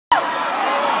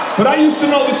But I used to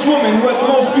know this woman who had the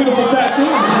most beautiful tattoos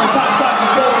on the top sides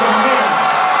of both of her hands.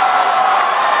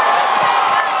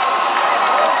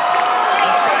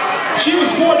 She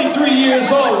was 43 years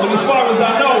old, and as far as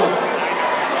I know,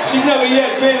 she'd never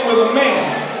yet been with a man.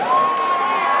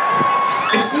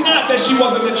 It's not that she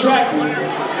wasn't attractive.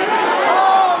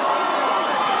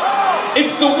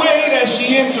 It's the way that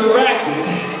she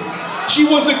interacted. She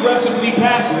was aggressively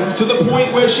passive to the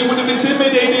point where she would have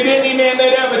intimidated any man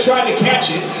that ever tried to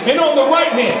catch it. And on the right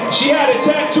hand, she had a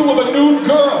tattoo of a nude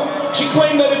girl. She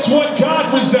claimed that it's what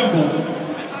God resembled.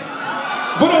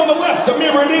 But on the left, a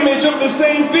mirrored image of the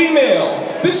same female.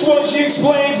 This one, she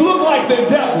explained, looked like the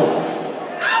devil.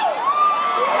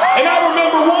 And I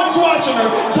remember once watching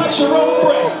her touch her own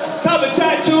breasts, how the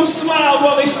tattoos smiled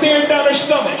while they stared down her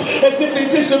stomach, as if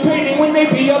anticipating when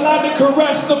they'd be allowed to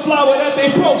caress the flower that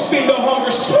they both seemed to hunger.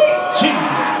 Sweet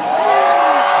Jesus.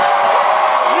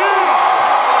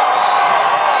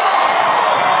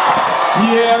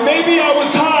 Yeah, maybe I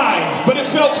was high, but it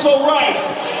felt so right.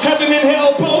 Heaven and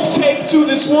hell both take to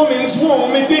this woman's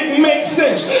womb. It didn't make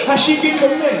sense how she could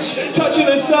commence touching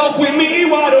herself with me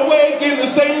wide awake in the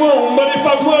same room. But if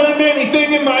I've learned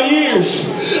anything in my years,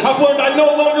 I've learned I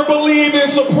no longer believe in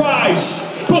surprise.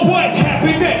 But what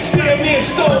happened next? Damn near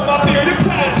stole my bearded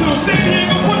tattoo. Say,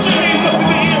 Diego, put your hands up in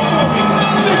the air for me.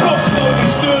 They both slowly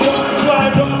stood up and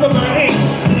climbed off of her hands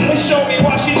and showed me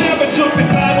why she never took the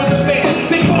time with a man.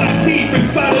 They climbed deep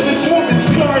inside of this woman's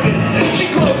garden. She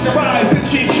closed her eyes and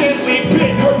she gently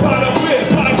bit her bottom lip.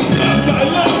 I stepped, I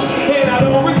left, and I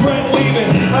don't regret leaving.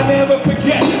 I never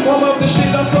forget all of the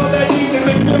shit I saw that evening.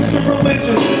 The glimpse of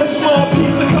religion, a small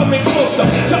piece of coming closer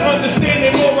to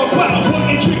understanding more about what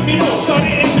intrigued me most. I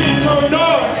didn't get turned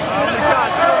on.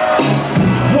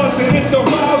 Wasn't as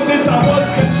aroused as I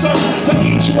was concerned. For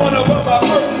each one of them I've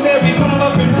heard, and every time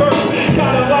I've been burned.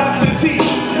 Got a lot to teach,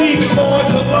 even more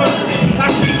to learn.